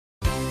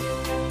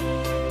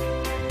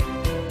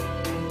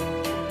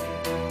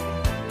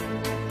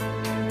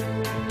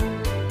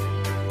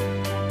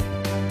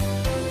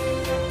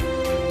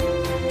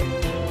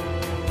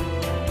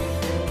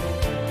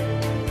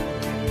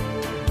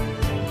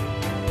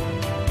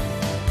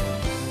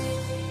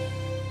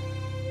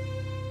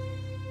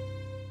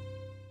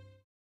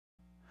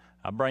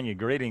I bring you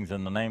greetings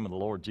in the name of the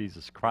Lord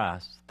Jesus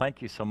Christ.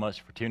 Thank you so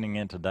much for tuning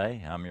in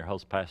today. I'm your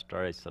host,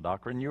 Pastor Asa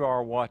Docker, and you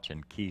are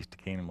watching Keys to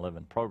Kingdom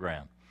Living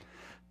program.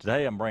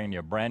 Today I'm bringing you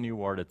a brand new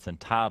word. It's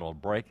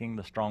entitled, Breaking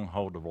the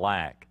Stronghold of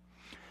Lack.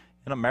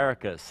 In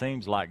America, it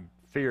seems like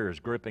fear is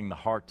gripping the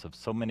hearts of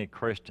so many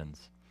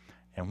Christians.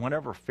 And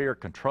whenever fear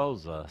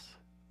controls us,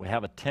 we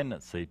have a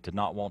tendency to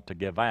not want to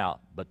give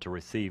out, but to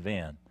receive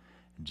in.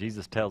 And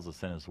Jesus tells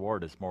us in His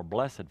Word, it's more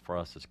blessed for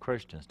us as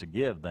Christians to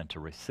give than to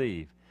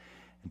receive.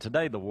 And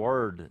today, the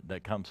word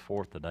that comes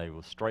forth today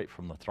was straight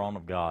from the throne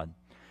of God,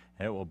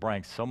 and it will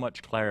bring so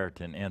much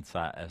clarity and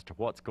insight as to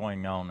what's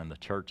going on in the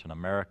church in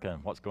America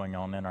and what's going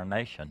on in our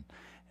nation.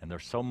 And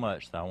there's so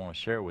much that I want to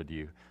share with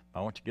you.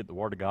 I want you to get the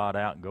Word of God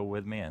out and go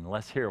with me, and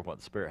let's hear what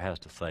the Spirit has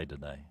to say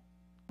today.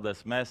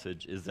 This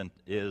message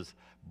is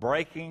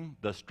breaking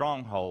the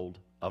stronghold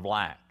of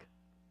lack.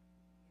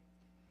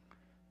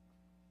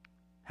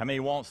 How many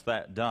wants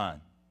that done?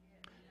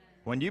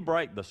 When you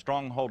break the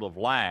stronghold of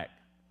lack,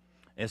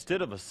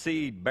 instead of a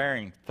seed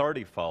bearing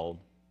 30-fold,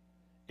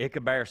 it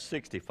could bear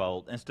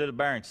 60-fold. Instead of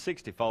bearing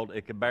 60-fold,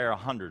 it could bear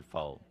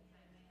 100-fold.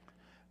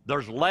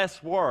 There's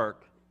less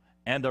work,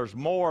 and there's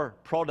more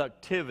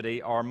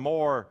productivity or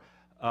more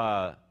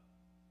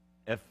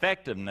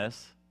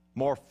effectiveness,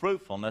 more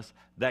fruitfulness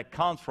that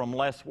comes from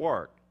less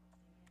work.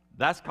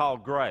 That's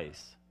called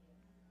grace,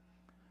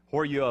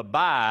 where you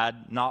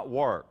abide, not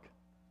work.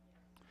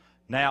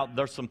 Now,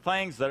 there's some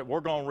things that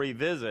we're going to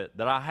revisit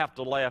that I have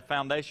to lay a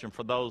foundation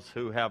for those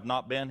who have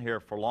not been here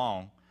for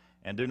long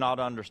and do not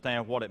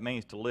understand what it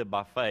means to live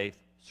by faith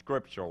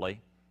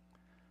scripturally.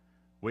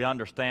 We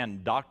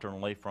understand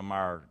doctrinally from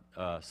our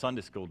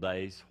Sunday school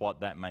days what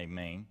that may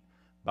mean,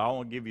 but I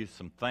want to give you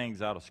some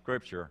things out of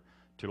Scripture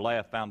to lay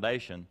a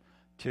foundation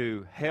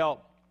to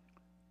help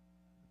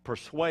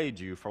persuade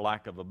you, for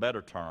lack of a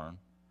better term,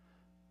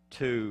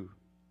 to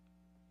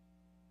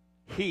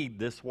heed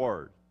this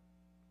word.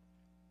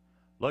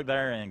 Look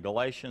there in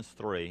Galatians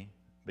 3,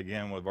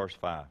 beginning with verse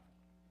 5.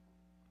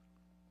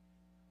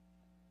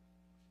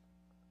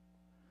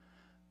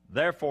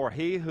 Therefore,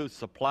 he who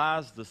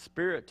supplies the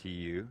Spirit to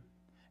you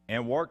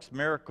and works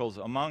miracles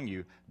among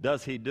you,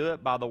 does he do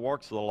it by the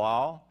works of the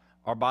law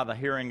or by the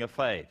hearing of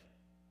faith?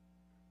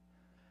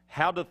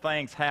 How do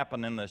things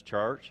happen in this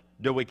church?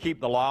 Do we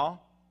keep the law?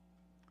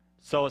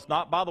 So it's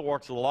not by the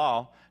works of the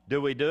law.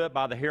 Do we do it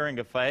by the hearing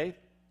of faith?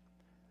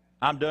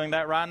 I'm doing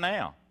that right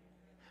now.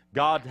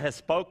 God has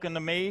spoken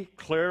to me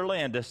clearly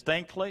and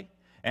distinctly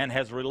and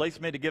has released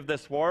me to give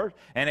this word,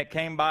 and it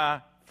came by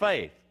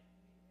faith.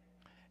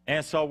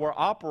 And so we're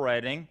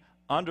operating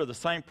under the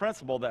same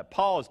principle that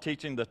Paul is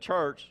teaching the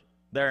church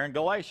there in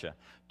Galatia.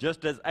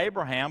 Just as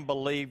Abraham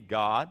believed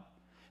God.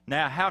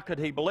 Now, how could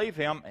he believe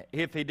him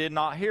if he did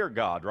not hear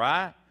God,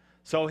 right?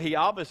 So he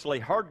obviously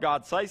heard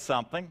God say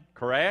something,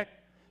 correct?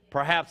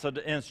 Perhaps an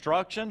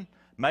instruction.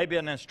 Maybe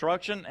an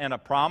instruction and a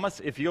promise.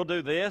 If you'll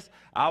do this,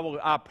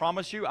 I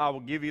promise you I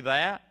will give you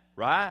that,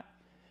 right?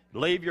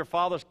 Leave your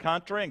father's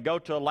country and go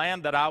to a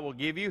land that I will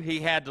give you. He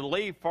had to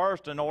leave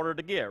first in order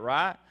to get,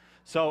 right?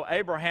 So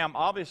Abraham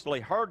obviously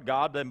heard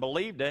God and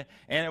believed it,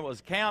 and it was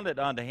counted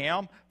unto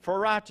him for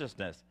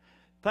righteousness.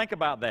 Think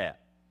about that.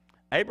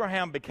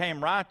 Abraham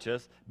became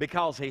righteous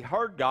because he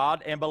heard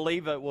God and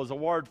believed it was a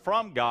word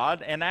from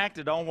God and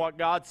acted on what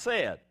God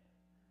said.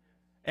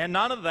 And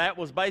none of that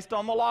was based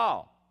on the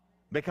law,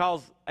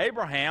 because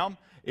Abraham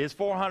is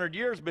 400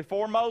 years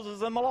before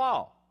Moses and the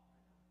law.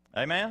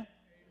 Amen?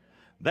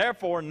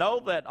 Therefore, know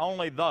that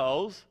only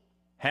those,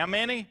 how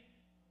many?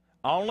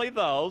 Only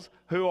those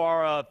who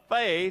are of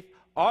faith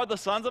are the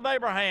sons of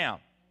Abraham.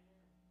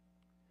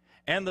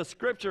 And the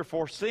Scripture,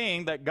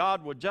 foreseeing that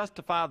God would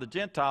justify the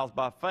Gentiles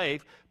by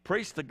faith,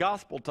 preached the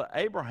gospel to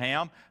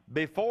Abraham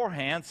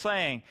beforehand,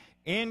 saying,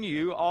 in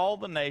you all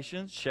the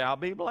nations shall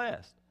be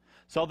blessed.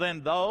 So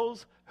then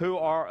those who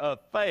are of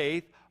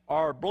faith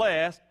are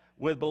blessed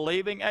with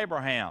believing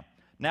Abraham.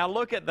 Now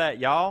look at that,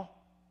 y'all.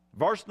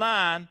 Verse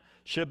 9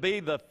 should be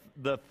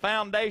the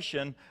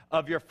foundation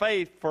of your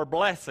faith for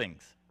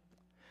blessings.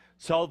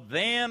 So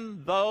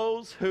then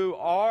those who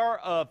are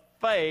of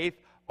faith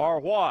are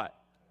what?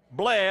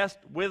 Blessed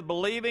with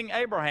believing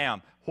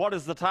Abraham. What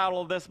is the title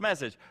of this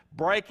message?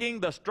 Breaking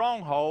the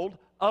stronghold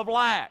of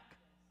lack.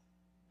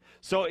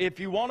 So if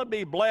you want to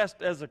be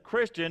blessed as a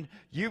Christian,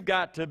 you've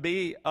got to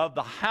be of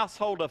the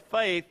household of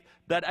faith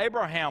that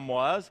Abraham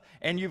was,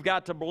 and you've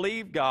got to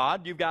believe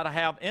God. You've got to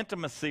have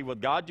intimacy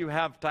with God. You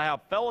have to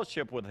have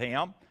fellowship with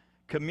Him,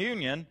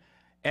 communion,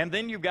 and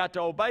then you've got to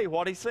obey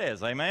what He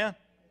says. Amen?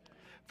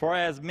 For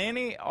as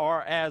many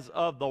are as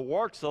of the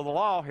works of the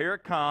law, here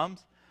it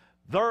comes,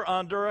 they're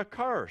under a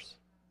curse.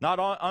 Not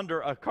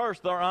under a curse,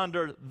 they're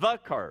under the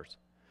curse.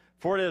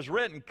 For it is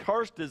written,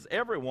 cursed is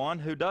everyone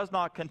who does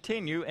not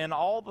continue in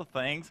all the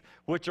things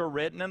which are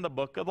written in the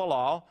book of the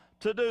law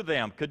to do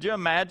them. Could you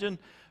imagine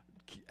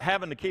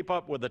having to keep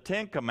up with the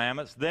 10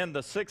 Commandments, then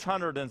the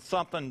 600 and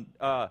something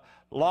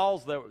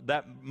laws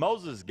that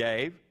Moses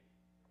gave,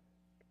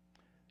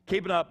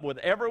 keeping up with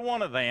every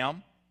one of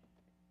them,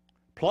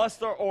 plus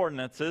their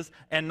ordinances,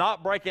 and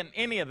not breaking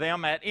any of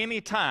them at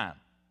any time?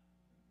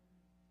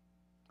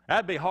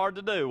 That'd be hard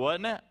to do,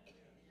 wouldn't it?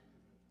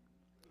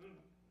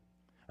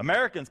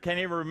 Americans can't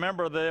even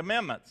remember the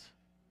amendments.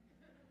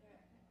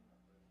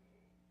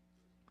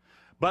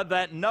 But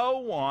that no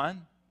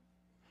one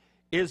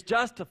is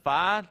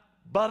justified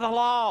by the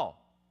law.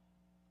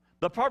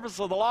 The purpose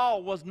of the law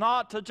was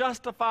not to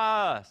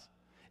justify us.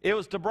 It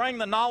was to bring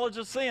the knowledge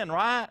of sin,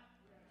 right?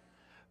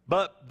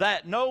 But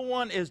that no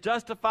one is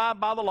justified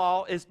by the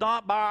law is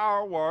not by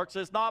our works.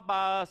 It's not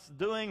by us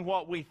doing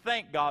what we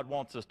think God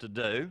wants us to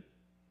do,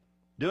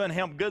 doing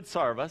Him good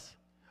service.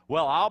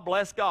 Well, I'll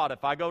bless God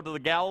if I go to the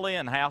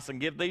Galilean house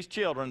and give these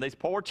children, these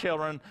poor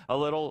children, a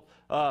little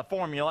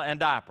formula and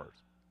diapers.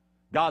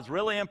 God's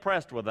really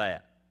impressed with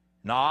that.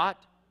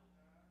 Not.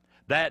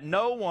 That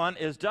no one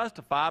is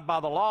justified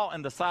by the law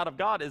in the sight of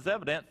God is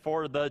evident,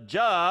 for the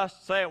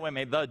just, say it with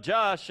me, the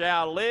just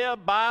shall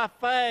live by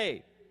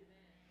faith.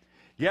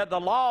 Yet the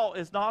law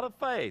is not of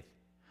faith,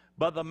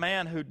 but the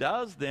man who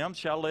does them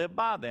shall live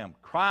by them.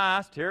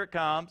 Christ, here it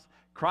comes,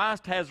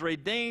 Christ has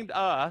redeemed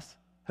us.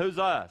 Who's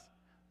us?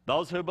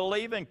 Those who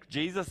believe in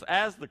Jesus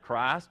as the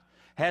Christ,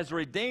 has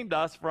redeemed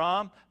us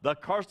from the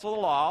curse of the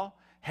law,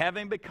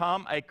 having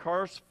become a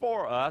curse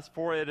for us,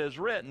 for it is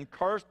written,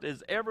 cursed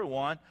is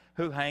everyone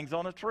who hangs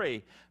on a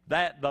tree,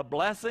 that the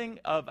blessing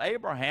of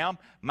Abraham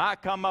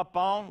might come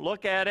upon,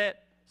 look at it,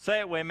 say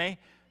it with me,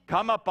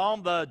 come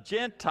upon the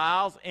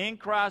Gentiles in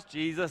Christ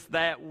Jesus,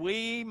 that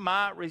we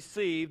might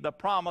receive the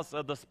promise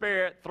of the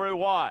Spirit through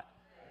what?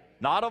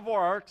 Not of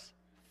works,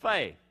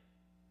 faith.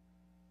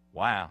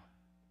 Wow.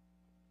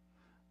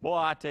 Boy,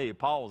 I tell you,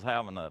 Paul was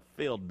having a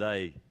field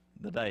day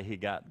the day he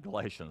got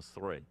Galatians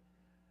 3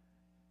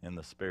 in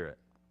the Spirit.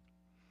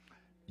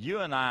 You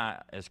and I,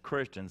 as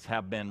Christians,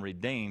 have been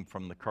redeemed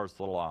from the curse of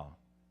the law.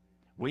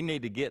 We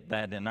need to get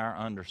that in our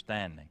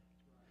understanding.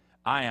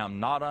 I am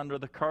not under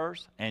the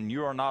curse, and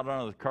you are not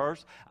under the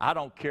curse. I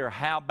don't care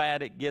how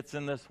bad it gets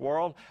in this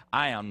world.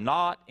 I am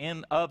not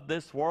of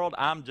this world.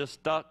 I'm just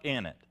stuck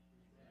in it.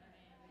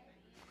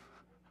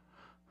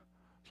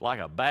 It's like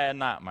a bad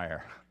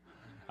nightmare.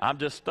 I'm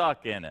just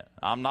stuck in it.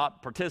 I'm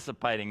not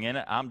participating in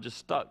it. I'm just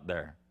stuck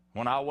there.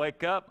 When I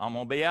wake up, I'm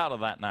going to be out of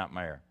that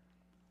nightmare.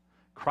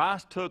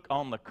 Christ took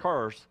on the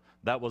curse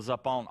that was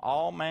upon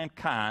all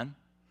mankind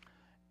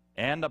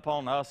and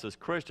upon us as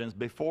Christians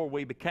before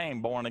we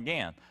became born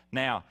again.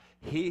 Now,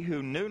 he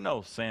who knew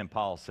no sin,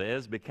 Paul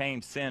says,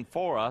 became sin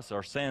for us,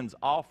 or sin's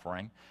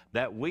offering,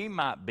 that we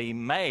might be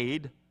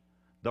made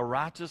the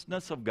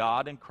righteousness of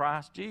God in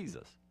Christ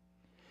Jesus.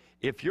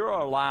 If you're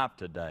alive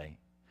today,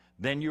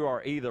 then you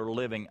are either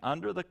living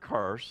under the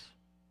curse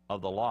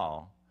of the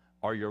law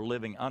or you're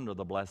living under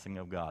the blessing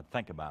of God.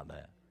 Think about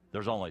that.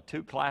 There's only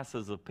two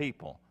classes of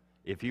people.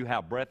 If you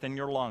have breath in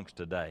your lungs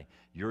today,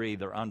 you're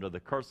either under the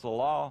curse of the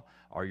law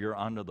or you're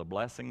under the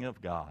blessing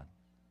of God.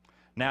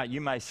 Now,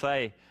 you may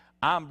say,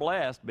 I'm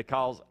blessed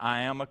because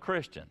I am a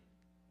Christian.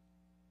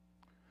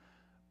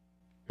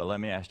 But let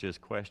me ask you this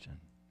question.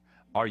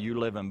 Are you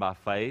living by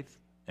faith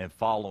and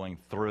following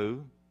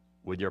through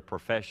with your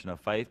profession of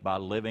faith by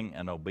living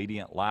an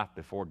obedient life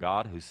before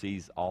God who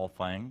sees all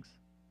things?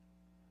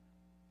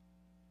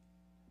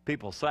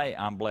 People say,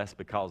 I'm blessed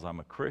because I'm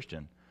a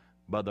Christian,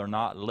 but they're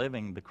not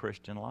living the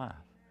Christian life.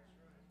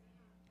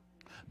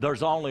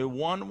 There's only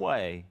one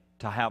way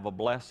to have a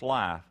blessed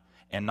life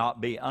and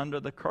not be under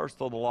the curse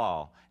of the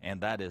law,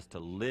 and that is to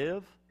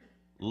live.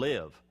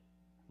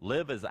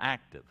 Live is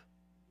active.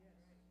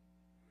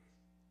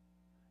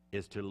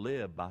 Is to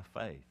live by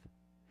faith.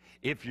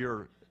 If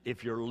you're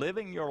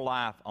living your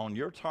life on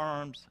your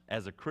terms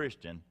as a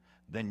Christian,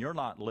 then you're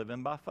not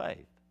living by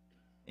faith.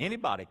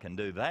 Anybody can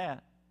do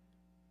that.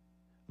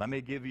 Let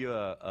me give you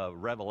a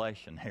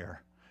revelation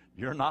here.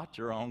 You're not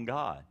your own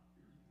God.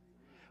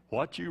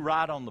 What you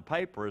write on the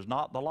paper is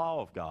not the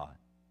law of God.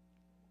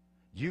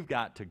 You've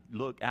got to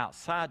look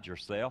outside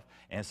yourself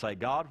and say,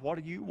 God, what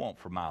do you want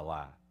for my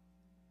life?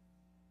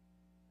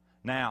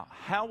 Now,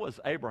 how was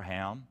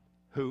Abraham,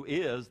 who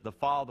is the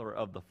father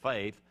of the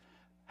faith,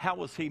 how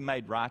was he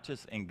made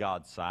righteous in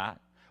God's sight?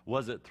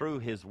 Was it through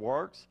his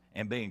works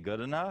and being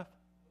good enough?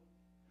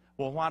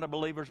 Well, why do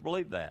believers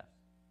believe that?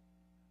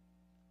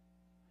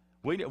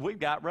 We've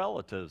got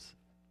relatives.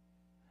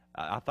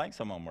 I think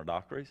some of them are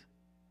doctors.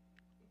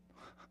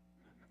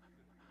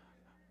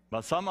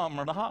 But some of them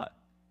are not.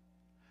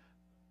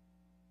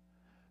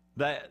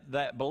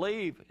 That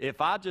believe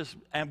if I just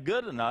am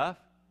good enough,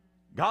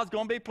 God's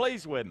going to be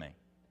pleased with me.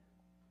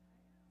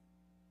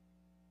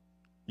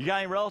 You got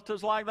any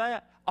relatives like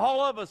that?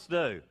 All of us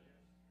do.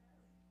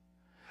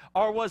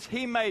 Or was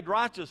he made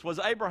righteous? Was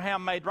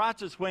Abraham made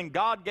righteous when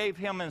God gave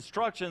him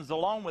instructions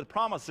along with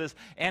promises,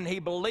 and he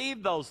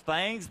believed those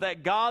things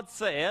that God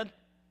said,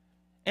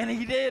 and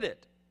he did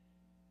it?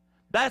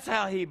 That's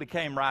how he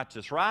became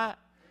righteous, right?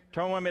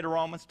 Turn with me to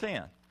Romans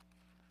 10.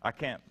 I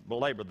can't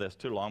belabor this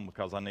too long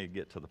because I need to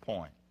get to the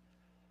point.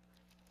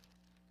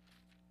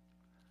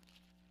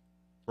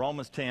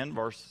 Romans 10,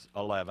 verse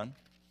 11.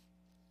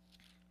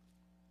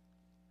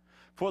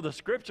 For the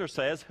Scripture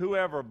says,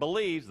 whoever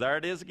believes, there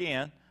it is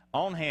again,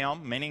 on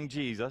him, meaning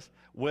Jesus,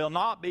 will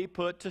not be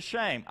put to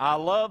shame. I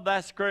love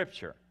that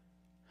Scripture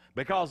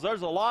Because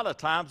there's a lot of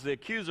times the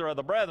accuser of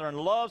the brethren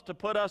loves to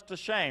put us to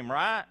shame,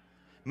 right?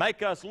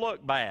 Make us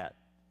look bad.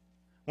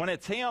 When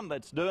it's him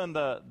that's doing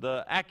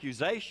the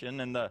accusation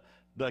and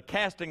the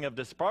casting of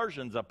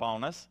dispersions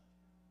upon us.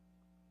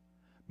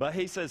 But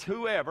he says,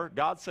 whoever,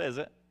 God says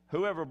it,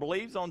 whoever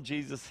believes on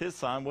Jesus, his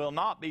Son, will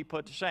not be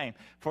put to shame.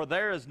 For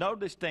there is no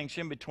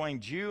distinction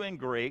between Jew and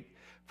Greek,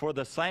 for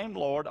the same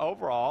Lord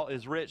over all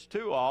is rich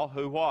to all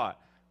who what?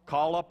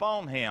 Call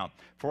upon him.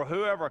 For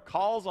whoever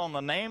calls on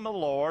the name of the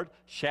Lord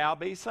shall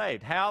be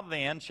saved. How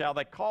then shall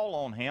they call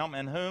on him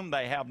in whom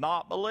they have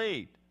not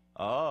believed?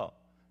 Oh,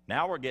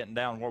 now we're getting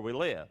down where we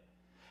live.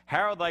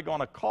 How are they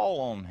going to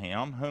call on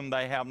him whom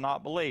they have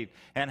not believed?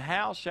 And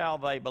how shall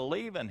they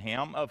believe in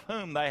him of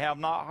whom they have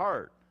not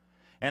heard?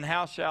 And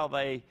how shall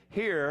they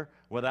hear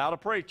without a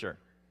preacher?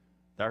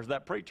 There's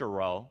that preacher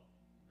role.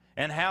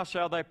 And how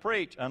shall they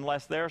preach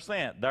unless they're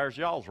sent? There's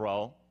y'all's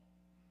role.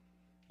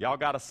 Y'all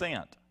got a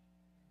sent.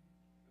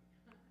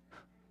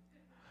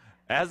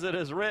 As it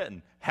is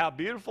written, how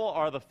beautiful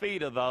are the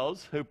feet of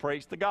those who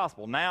preach the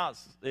gospel. Now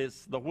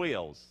it's the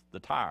wheels, the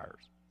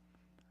tires,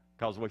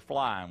 because we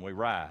fly and we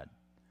ride.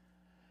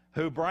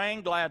 Who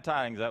bring glad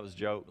tidings. That was a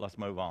joke. Let's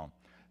move on.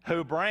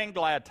 Who bring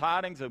glad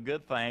tidings of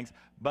good things,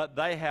 but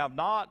they have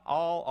not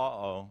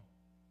all,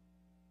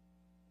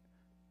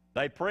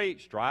 They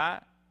preached,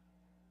 right?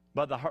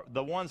 But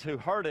the ones who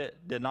heard it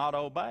did not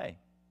obey.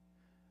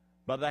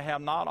 But they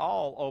have not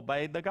all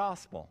obeyed the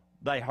gospel.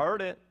 They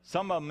heard it.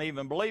 Some of them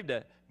even believed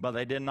it, but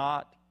they did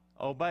not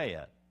obey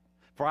it.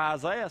 For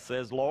Isaiah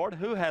says, Lord,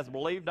 who has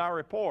believed our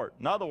report?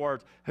 In other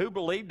words, who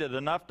believed it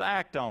enough to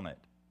act on it?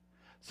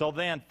 So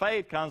then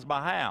faith comes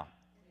by how?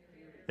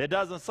 It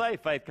doesn't say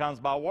faith comes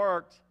by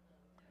works.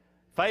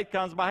 Faith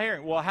comes by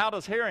hearing. Well, how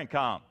does hearing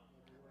come?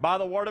 By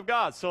the Word of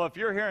God. So if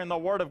you're hearing the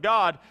Word of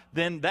God,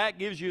 then that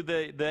gives you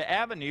the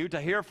avenue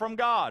to hear from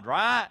God,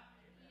 right?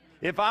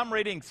 If I'm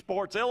reading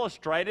Sports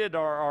Illustrated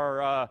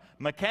or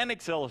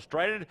Mechanics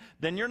Illustrated,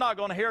 then you're not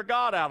going to hear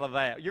God out of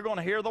that. You're going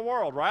to hear the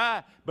world,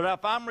 right? But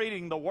if I'm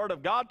reading the Word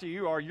of God to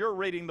you, or you're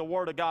reading the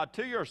Word of God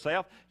to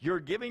yourself, you're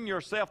giving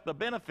yourself the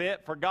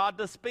benefit for God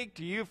to speak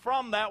to you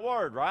from that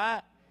Word,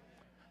 right?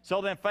 So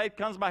then faith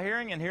comes by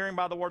hearing, and hearing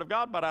by the Word of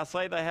God. But I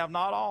say they have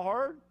not all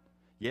heard.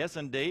 Yes,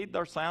 indeed,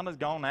 their sound has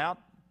gone out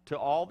to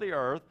all the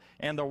earth,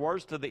 and their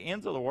words to the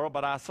ends of the world.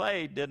 But I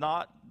say, did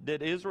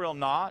Israel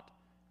not?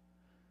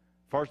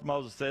 First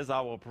Moses says, I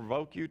will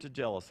provoke you to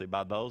jealousy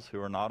by those who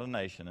are not a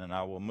nation, and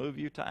I will move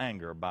you to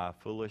anger by a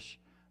foolish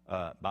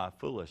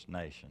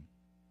nation.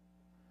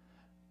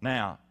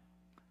 Now,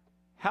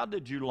 how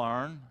did you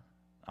learn?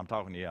 I'm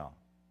talking to y'all.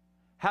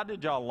 How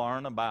did y'all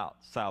learn about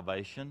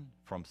salvation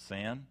from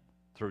sin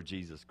through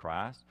Jesus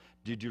Christ?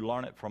 Did you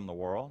learn it from the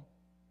world?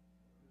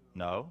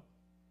 No.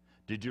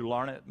 Did you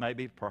learn it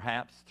maybe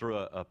perhaps through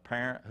a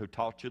parent who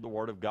taught you the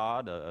Word of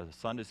God, a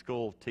Sunday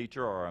school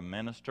teacher or a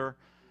minister?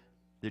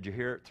 Did you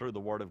hear it through the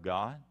Word of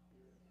God?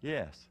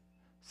 Yes.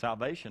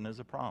 Salvation is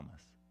a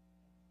promise.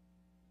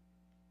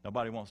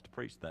 Nobody wants to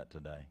preach that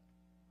today.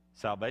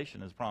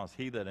 Salvation is a promise.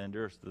 He that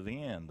endures to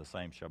the end, the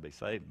same shall be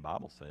saved, the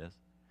Bible says.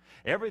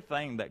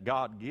 Everything that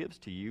God gives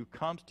to you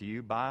comes to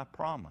you by a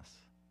promise.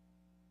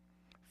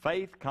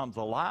 Faith comes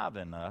alive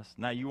in us.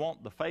 Now, you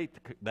want the faith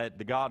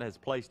that God has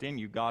placed in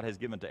you. God has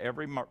given to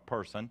every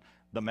person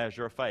the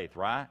measure of faith,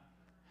 right?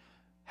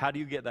 How do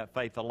you get that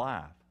faith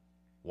alive?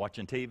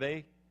 Watching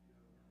TV?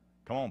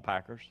 Come on,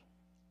 Packers.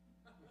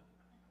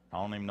 I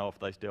don't even know if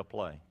they still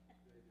play.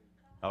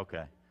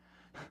 Okay.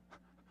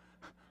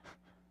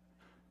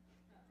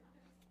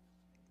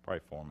 Pray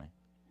for me.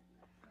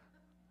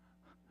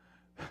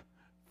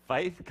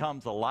 Faith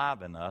comes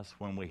alive in us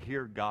when we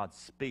hear God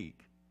speak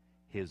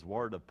His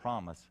word of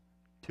promise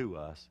to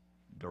us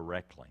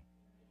directly.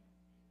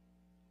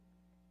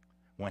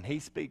 When He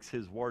speaks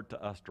His word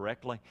to us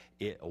directly,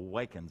 it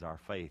awakens our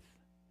faith.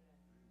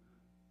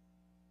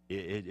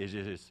 It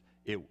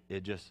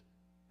just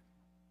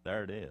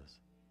there it is.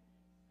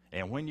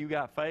 And when you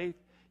got faith,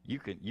 you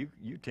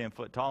 10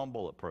 foot tall and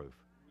bulletproof.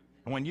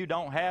 And when you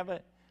don't have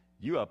it,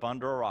 you up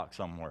under a rock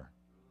somewhere.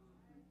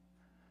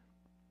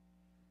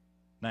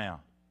 Now,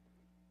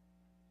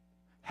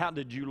 how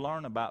did you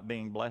learn about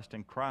being blessed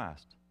in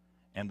Christ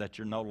and that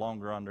you're no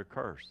longer under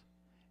curse?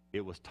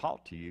 It was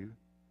taught to you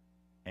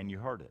and you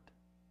heard it.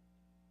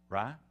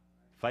 Right?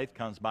 Faith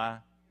comes by.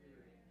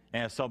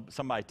 And if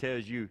somebody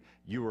tells you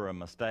you were a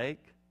mistake,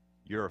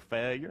 you're a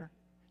failure,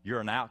 you're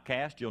an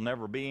outcast, you'll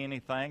never be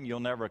anything, you'll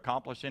never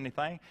accomplish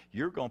anything,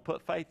 you're going to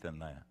put faith in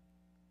that.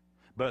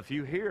 But if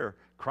you hear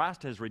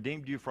Christ has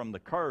redeemed you from the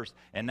curse,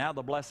 and now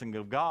the blessing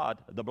of God,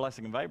 the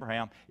blessing of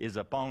Abraham, is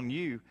upon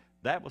you,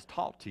 that was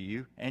taught to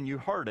you, and you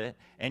heard it,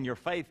 and your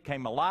faith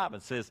came alive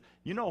and says,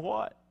 you know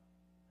what?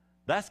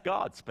 That's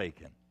God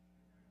speaking.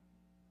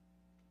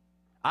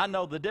 I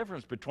know the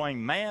difference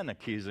between man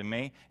accusing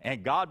me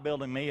and God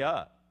building me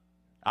up.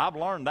 I've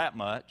learned that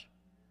much.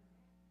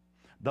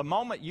 The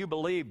moment you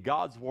believe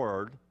God's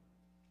word,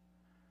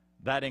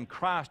 that in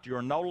Christ you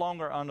are no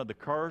longer under the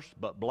curse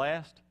but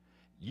blessed,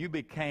 you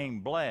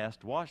became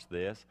blessed, watch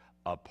this,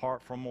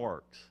 apart from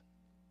works.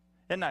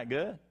 Isn't that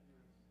good?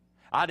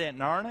 I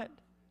didn't earn it.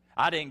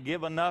 I didn't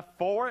give enough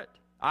for it.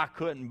 I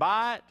couldn't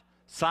buy it.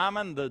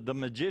 Simon, the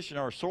magician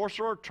or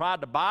sorcerer,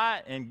 tried to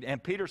buy it,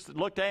 and Peter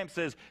looked at him and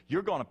says,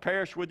 you're going to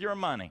perish with your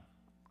money.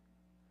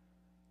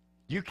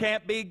 You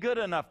can't be good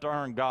enough to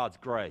earn God's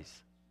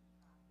grace.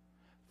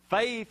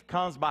 Faith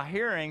comes by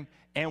hearing,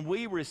 and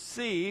we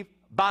receive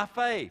by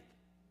faith.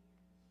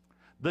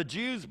 The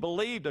Jews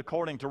believed,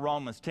 according to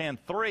Romans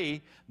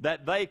 10:3,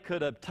 that they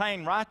could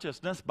obtain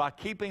righteousness by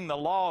keeping the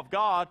law of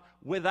God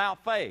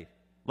without faith.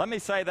 Let me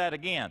say that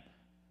again,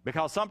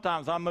 because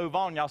sometimes I move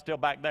on, y'all still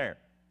back there.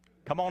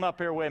 Come on up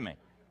here with me.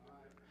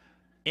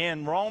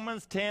 In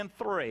Romans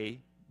 10:3,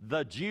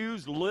 the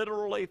Jews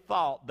literally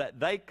thought that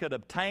they could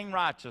obtain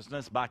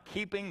righteousness by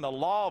keeping the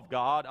law of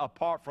God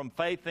apart from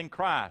faith in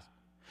Christ.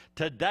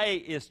 Today,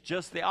 it's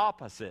just the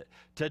opposite.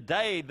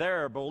 Today,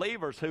 there are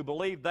believers who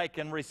believe they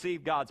can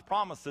receive God's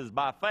promises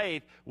by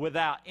faith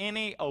without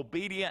any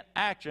obedient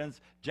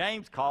actions.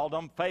 James called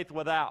them, faith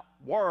without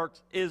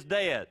works is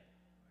dead.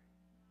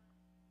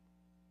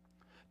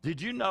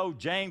 Did you know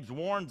James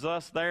warns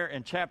us there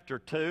in chapter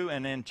 2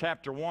 and in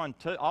chapter 1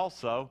 too,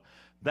 also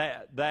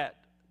that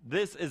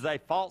this is a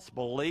false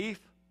belief?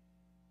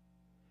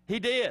 He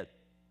did.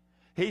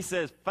 He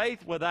says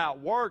faith without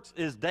works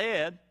is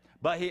dead,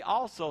 but he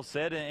also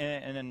said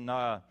in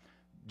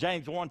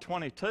James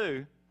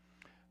 1:22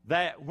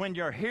 that when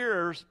you're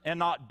hearers and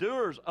not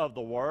doers of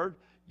the word,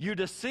 you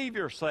deceive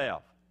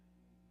yourself.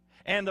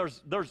 And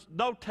there's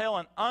no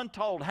telling,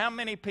 untold, how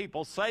many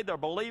people say they're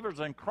believers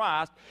in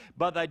Christ,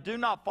 but they do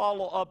not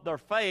follow up their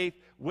faith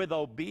with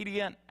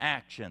obedient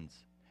actions.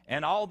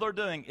 And all they're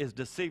doing is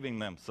deceiving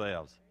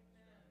themselves.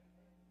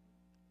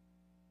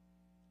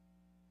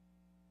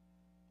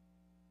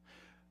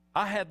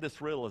 I had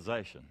this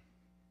realization.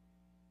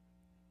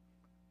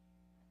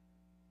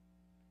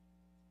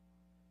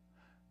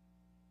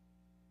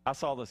 I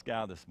saw this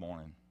guy this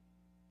morning.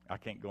 I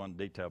can't go into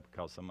detail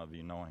because some of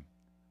you know him.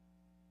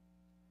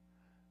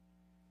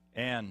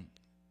 And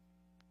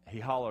he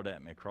hollered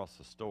at me across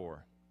the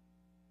store.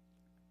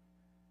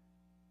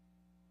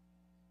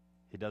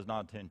 He does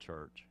not attend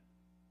church.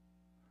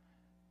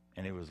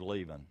 And he was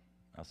leaving.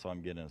 I saw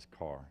him get in his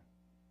car.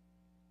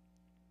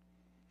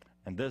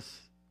 And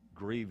this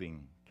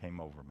grieving came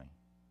over me.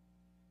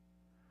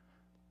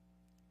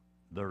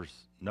 There's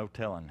no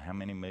telling how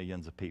many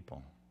millions of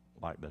people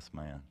like this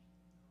man.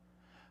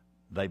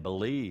 They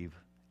believe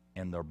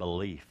in their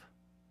belief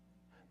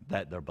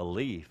that their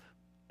belief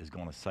is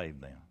going to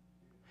save them.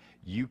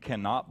 You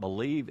cannot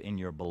believe in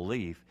your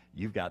belief.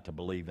 You've got to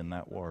believe in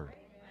that word.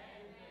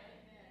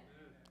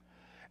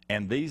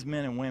 And these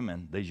men and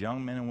women, these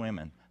young men and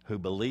women who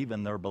believe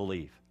in their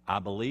belief, I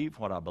believe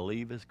what I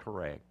believe is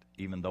correct,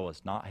 even though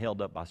it's not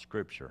held up by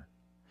Scripture.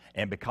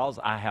 And because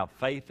I have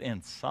faith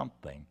in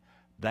something,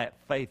 that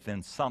faith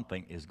in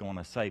something is going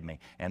to save me.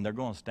 And they're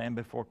going to stand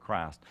before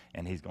Christ,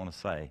 and he's going to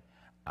say,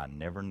 I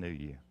never knew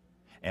you.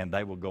 And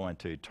they will go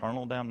into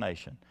eternal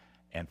damnation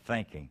and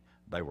thinking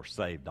they were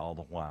saved all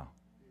the while.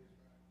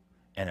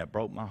 And it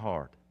broke my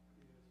heart.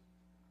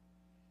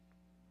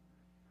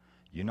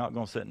 You're not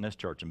going to sit in this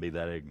church and be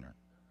that ignorant.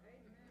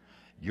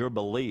 Your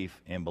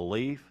belief in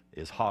belief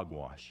is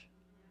hogwash.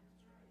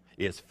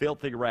 It's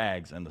filthy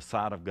rags in the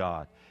sight of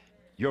God.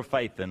 Your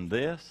faith in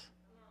this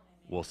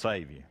will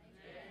save you.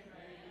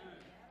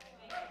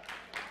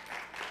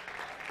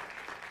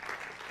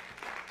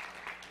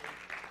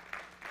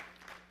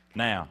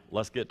 Now,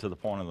 let's get to the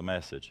point of the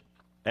message.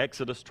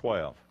 Exodus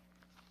 12.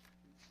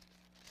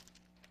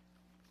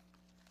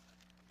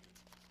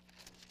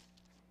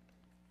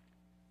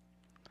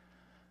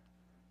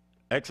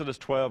 Exodus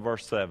 12,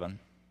 verse 7.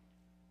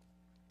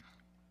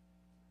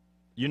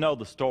 You know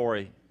the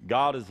story.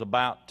 God is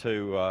about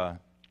to,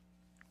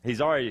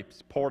 he's already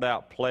poured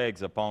out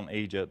plagues upon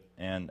Egypt,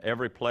 and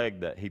every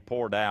plague that he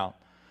poured out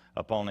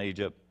upon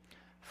Egypt,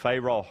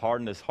 Pharaoh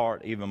hardened his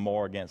heart even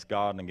more against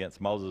God and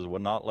against Moses,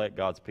 would not let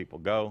God's people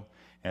go.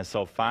 And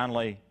so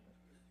finally,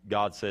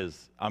 God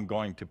says, I'm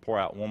going to pour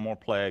out one more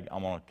plague.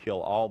 I'm going to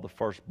kill all the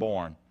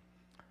firstborn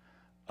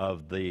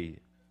of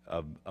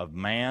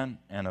man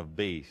and of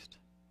beast.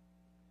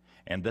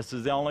 And this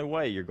is the only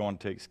way you're going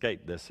to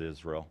escape this,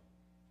 Israel,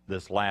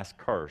 this last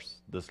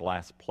curse, this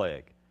last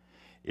plague,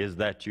 is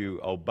that you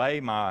obey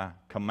my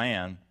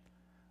command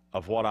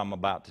of what I'm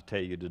about to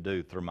tell you to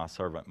do through my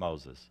servant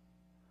Moses.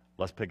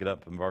 Let's pick it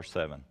up in verse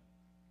 7.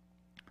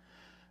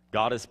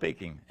 God is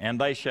speaking. And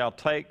they shall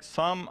take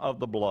some of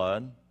the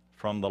blood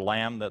from the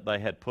lamb that they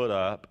had put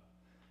up,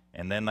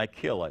 and then they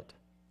kill it.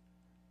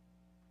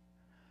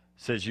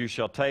 It says, you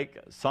shall take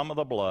some of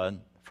the blood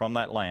from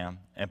that lamb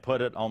and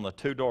put it on the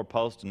two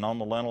doorposts and on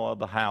the lintel of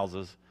the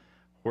houses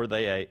where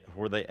they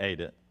eat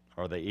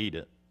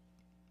it.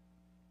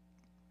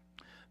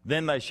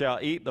 Then they shall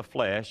eat the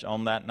flesh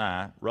on that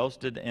night,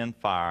 roasted in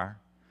fire,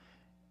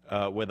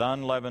 with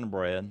unleavened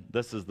bread.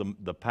 This is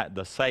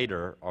the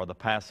Seder, or the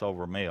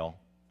Passover meal.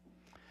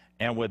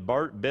 And with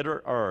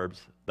bitter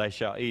herbs they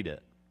shall eat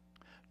it.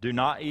 Do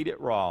not eat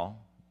it raw,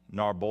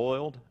 nor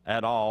boiled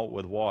at all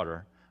with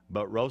water,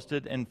 but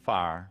roasted in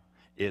fire,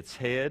 its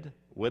head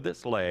with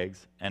its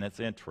legs and its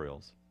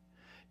entrails.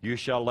 You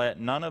shall let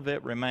none of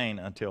it remain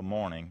until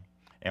morning,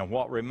 and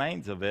what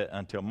remains of it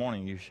until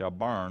morning you shall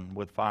burn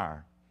with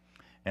fire.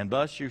 And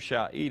thus you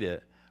shall eat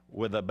it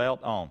with a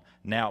belt on.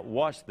 Now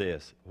watch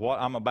this. What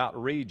I'm about to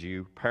read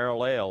you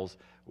parallels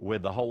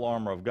with the whole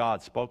armor of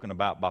God spoken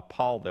about by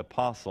Paul the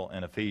Apostle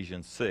in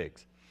Ephesians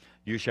 6.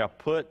 You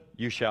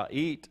shall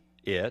eat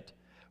it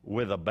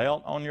with a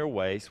belt on your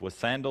waist, with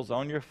sandals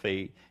on your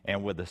feet,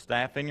 and with a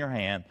staff in your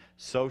hand.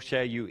 So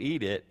shall you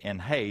eat it in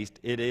haste.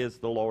 It is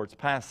the Lord's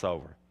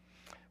Passover.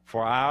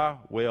 For I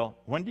will,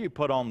 when do you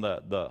put on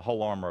the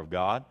whole armor of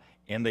God?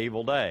 In the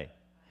evil day.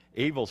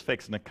 Evil's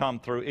fixing to come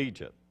through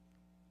Egypt.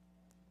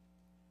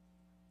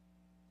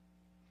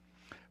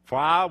 For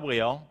I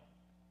will,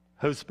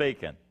 who's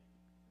speaking?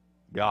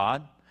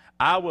 God.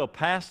 I will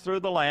pass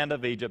through the land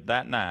of Egypt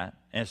that night,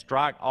 and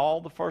strike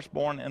all the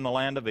firstborn in the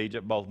land of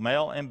Egypt, both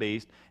male and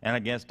beast, and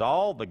against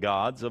all the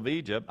gods of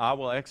Egypt I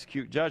will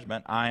execute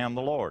judgment. I am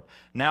the Lord.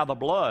 Now the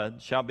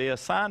blood shall be a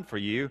sign for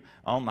you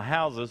on the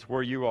houses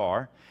where you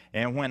are,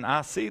 and when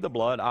I see the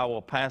blood I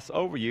will pass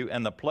over you,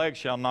 and the plague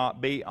shall not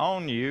be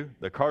on you.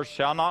 The curse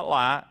shall not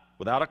lie,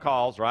 without a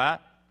cause, right?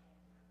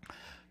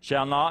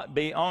 Shall not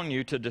be on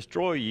you to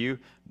destroy you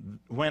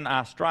when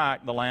I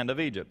strike the land of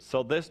Egypt.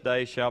 So this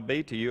day shall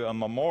be to you a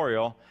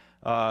memorial,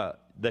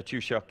 that you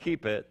shall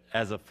keep it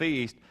as a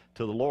feast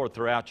to the Lord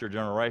throughout your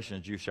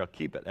generations. You shall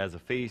keep it as a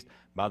feast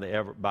by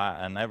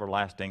an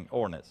everlasting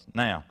ordinance.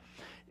 Now,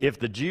 if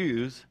the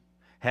Jews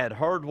had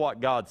heard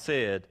what God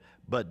said,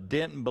 but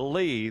didn't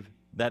believe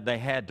that they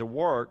had to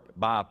work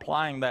by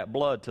applying that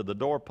blood to the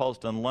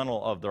doorpost and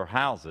lintel of their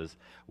houses,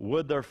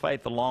 would their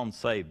faith alone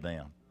save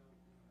them?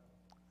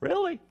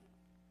 Really?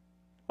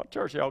 What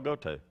church y'all go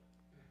to?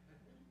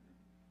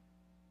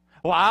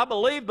 Well, I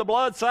believe the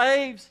blood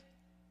saves.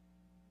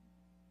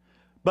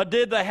 But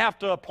did they have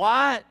to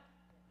apply it?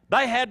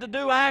 They had to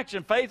do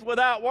action. Faith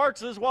without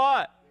works is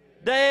what?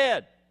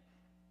 Dead.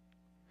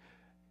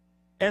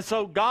 And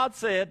so God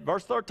said,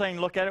 verse 13,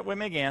 look at it with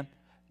me again.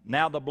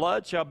 Now the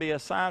blood shall be a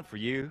sign for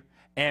you,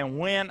 and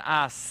when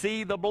I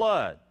see the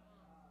blood.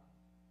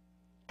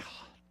 God.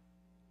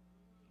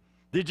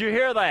 Did you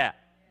hear that?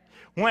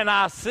 When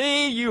I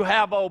see you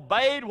have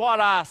obeyed what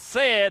I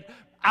said,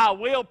 I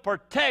will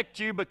protect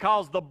you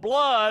because the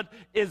blood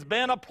is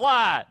been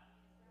applied.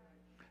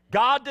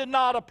 God did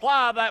not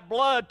apply that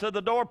blood to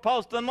the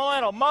doorpost and the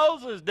lintel.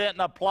 Moses didn't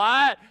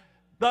apply it.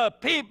 The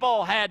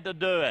people had to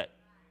do it.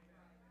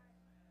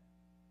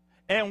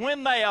 And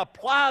when they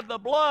applied the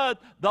blood,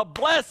 the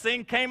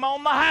blessing came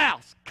on the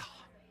house. God.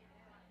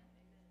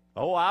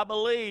 Oh, I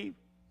believe.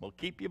 We'll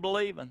keep you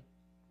believing.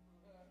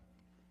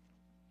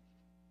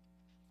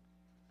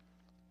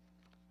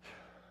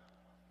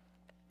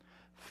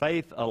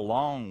 Faith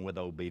along with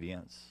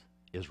obedience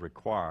is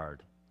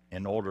required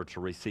in order to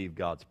receive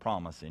God's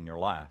promise in your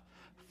life.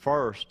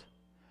 First,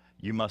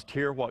 you must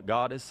hear what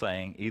God is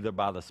saying, either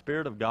by the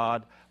Spirit of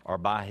God or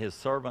by His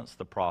servants,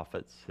 the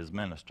prophets, His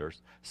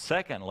ministers.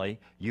 Secondly,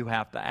 you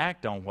have to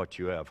act on what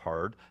you have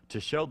heard to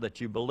show that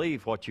you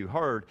believe what you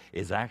heard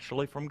is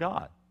actually from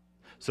God.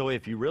 So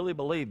if you really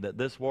believe that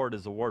this word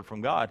is a word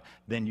from God,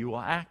 then you will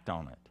act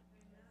on it.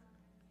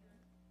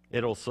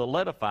 It'll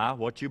solidify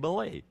what you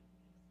believe.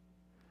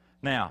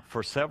 Now,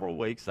 for several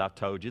weeks, I've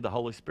told you, the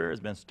Holy Spirit has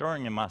been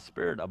stirring in my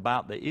spirit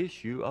about the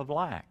issue of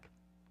lack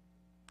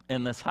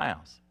in this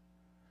house.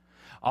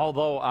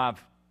 Although I've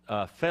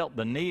felt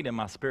the need in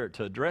my spirit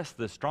to address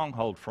this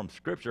stronghold from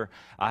Scripture,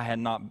 I had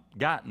not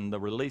gotten the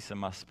release in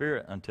my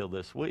spirit until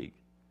this week.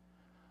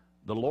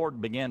 The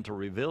Lord began to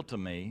reveal to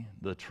me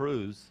the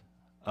truths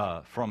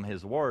from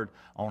His Word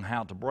on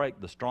how to break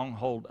the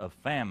stronghold of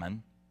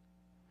famine,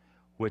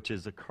 which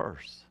is a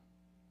curse.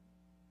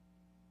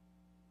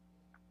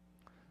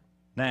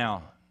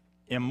 Now,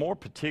 in more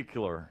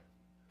particular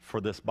for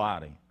this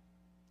body,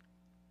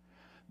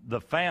 the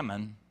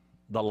famine,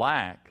 the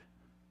lack,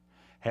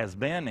 has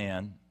been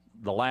in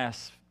the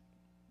last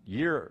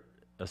year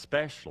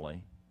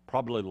especially,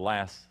 probably the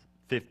last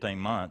 15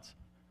 months,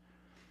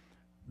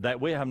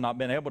 that we have not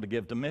been able to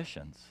give to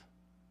missions,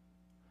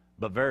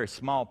 but very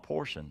small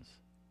portions.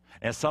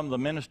 And some of the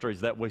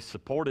ministries that we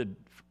supported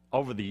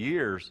over the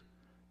years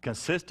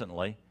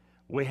consistently,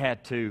 we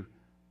had to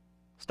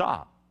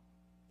stop.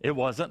 It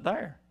wasn't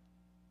there.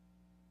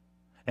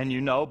 And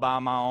you know, by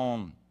my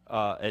own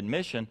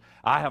admission,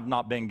 I have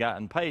not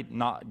gotten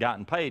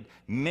paid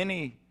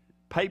many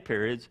pay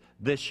periods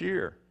this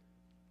year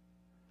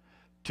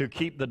to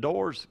keep the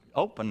doors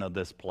open of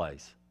this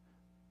place.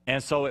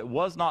 And so it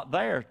was not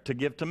there to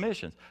give to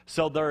missions.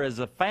 So there is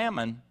a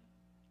famine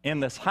in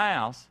this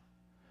house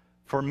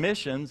for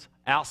missions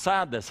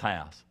outside this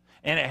house.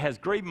 And it has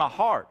grieved my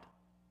heart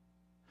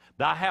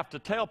that I have to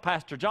tell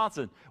Pastor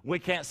Johnson, we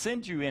can't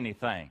send you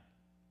anything.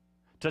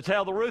 To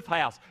tell the Ruth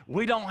house,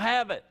 we don't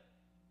have it.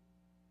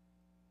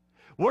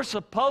 We're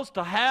supposed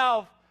to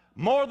have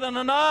more than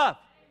enough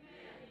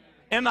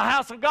in the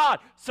house of God.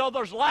 So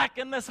there's lack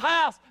in this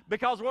house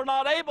because we're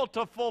not able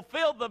to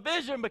fulfill the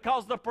vision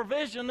because the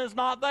provision is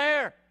not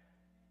there.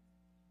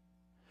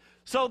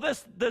 So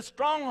this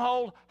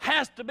stronghold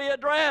has to be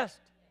addressed.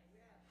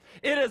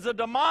 It is a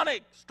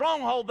demonic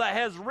stronghold that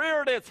has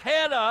reared its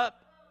head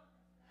up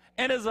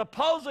and is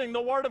opposing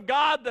the Word of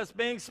God that's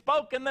being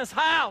spoken in this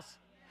house.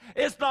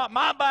 It's not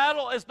my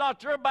battle. It's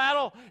not your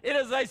battle. It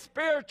is a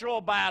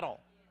spiritual battle.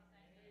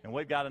 And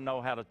we've got to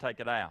know how to take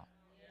it out.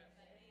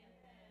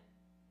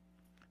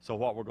 So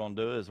what we're going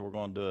to do is we're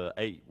going to do an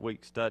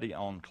 8-week study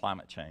on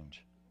climate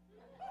change.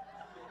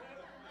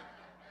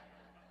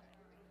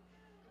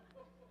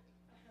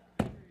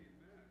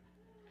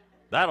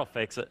 That'll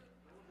fix it.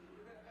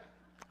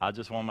 I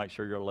just want to make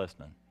sure you're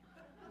listening.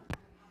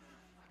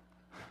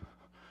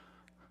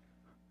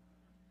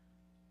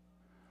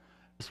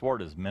 This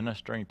word is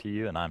ministering to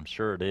you, and I'm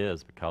sure it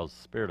is, because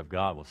the Spirit of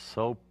God was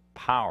so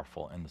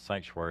powerful in the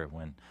sanctuary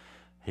when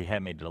He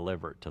had me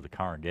deliver it to the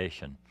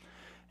congregation.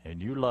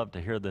 And you love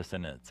to hear this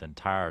in its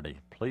entirety,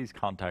 please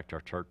contact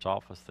our church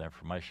office. The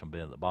information will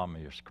be at the bottom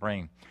of your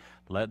screen.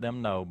 Let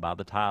them know by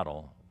the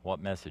title what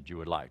message you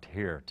would like to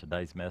hear.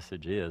 Today's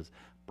message is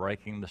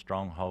Breaking the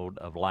Stronghold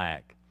of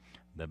Lack.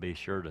 They'll be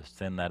sure to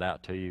send that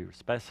out to you.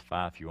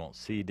 Specify if you want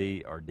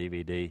CD or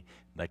DVD.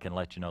 They can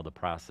let you know the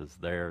prices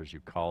there as you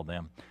call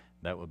them.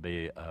 That would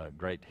be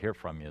great to hear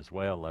from you as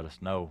well. Let us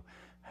know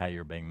how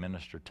you're being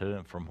ministered to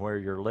and from where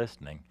you're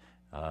listening.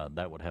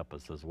 That would help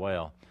us as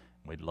well.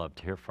 We'd love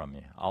to hear from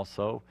you.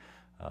 Also,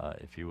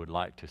 if you would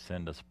like to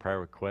send us a prayer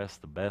request,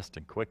 the best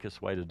and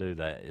quickest way to do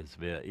that is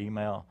via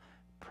email.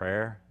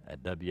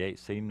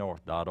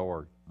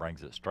 prayer@whcnorth.org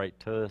brings it straight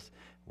to us.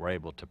 We're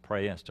able to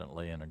pray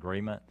instantly in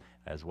agreement,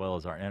 as well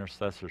as our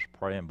intercessors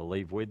pray and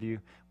believe with you.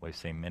 We've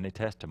seen many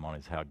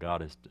testimonies how God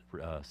has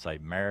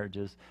saved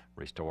marriages,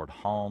 restored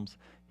homes,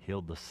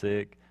 healed the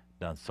sick,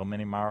 done so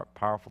many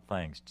powerful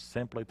things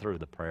simply through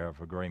the prayer of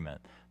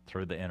agreement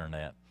through the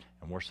internet.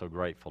 And we're so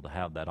grateful to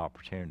have that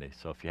opportunity.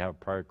 So if you have a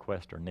prayer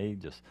request or need,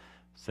 just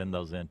send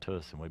those in to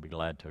us and we'd be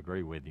glad to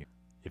agree with you.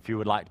 If you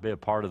would like to be a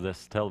part of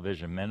this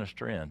television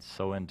ministry and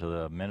so into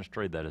the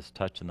ministry that is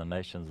touching the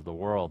nations of the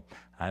world,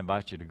 I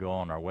invite you to go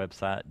on our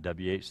website,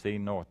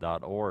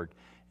 whcnorth.org,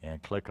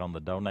 and click on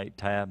the Donate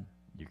tab.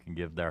 You can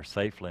give there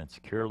safely and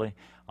securely.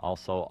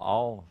 Also,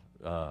 all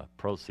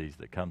proceeds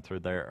that come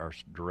through there are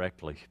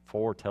directly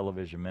for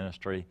television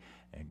ministry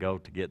and go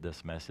to get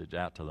this message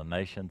out to the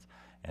nations.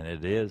 And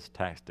it is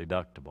tax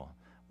deductible.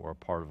 We're a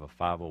part of a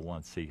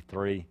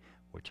 501c3,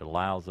 which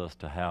allows us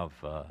to have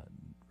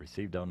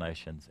receive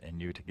donations and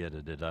you to get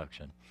a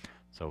deduction.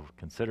 So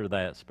consider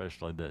that,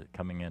 especially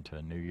coming into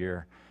a new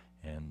year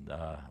and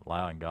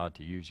allowing God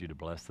to use you to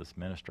bless this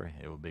ministry.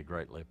 It would be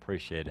greatly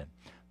appreciated.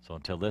 So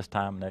until this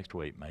time next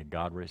week, may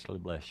God richly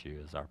bless you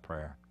is our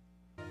prayer.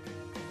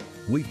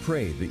 We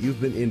pray that you've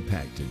been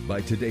impacted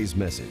by today's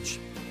message.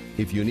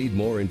 If you need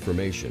more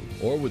information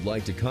or would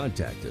like to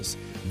contact us,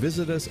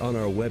 visit us on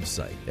our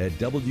website at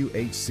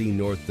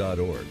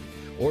whcnorth.org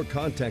or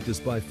contact us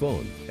by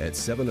phone at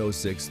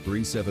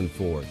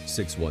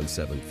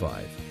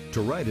 706-374-6175.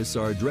 To write us,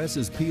 our address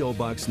is P.O.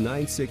 Box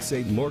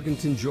 968,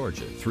 Morganton,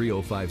 Georgia,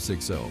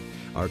 30560.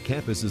 Our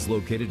campus is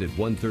located at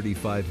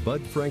 135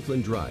 Bud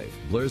Franklin Drive,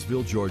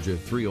 Blairsville, Georgia,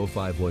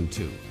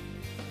 30512.